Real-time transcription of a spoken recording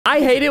I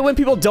hate it when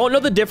people don't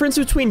know the difference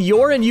between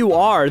you're and you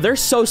are. They're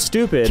so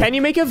stupid. Can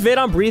you make a vid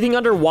on breathing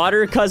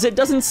underwater? Because it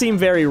doesn't seem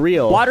very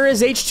real. Water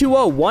is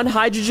H2O, 1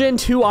 hydrogen,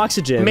 2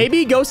 oxygen.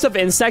 Maybe ghosts of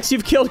insects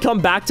you've killed come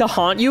back to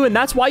haunt you, and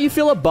that's why you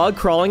feel a bug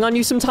crawling on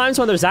you sometimes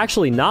when there's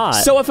actually not.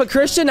 So if a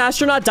Christian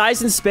astronaut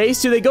dies in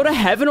space, do they go to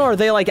heaven or are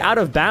they like out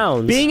of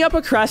bounds? Being a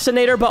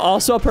procrastinator but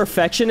also a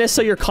perfectionist,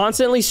 so you're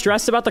constantly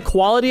stressed about the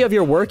quality of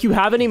your work you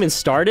haven't even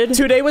started?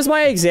 Today was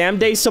my exam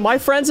day, so my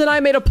friends and I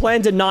made a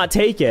plan to not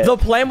take it. The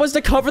plan was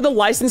to cover the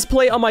license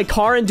plate on my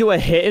car and do a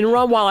hit and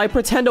run while I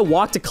pretend to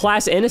walk to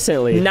class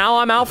innocently. Now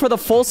I'm out for the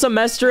full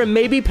semester and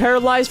maybe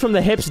paralyzed from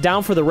the hips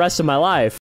down for the rest of my life.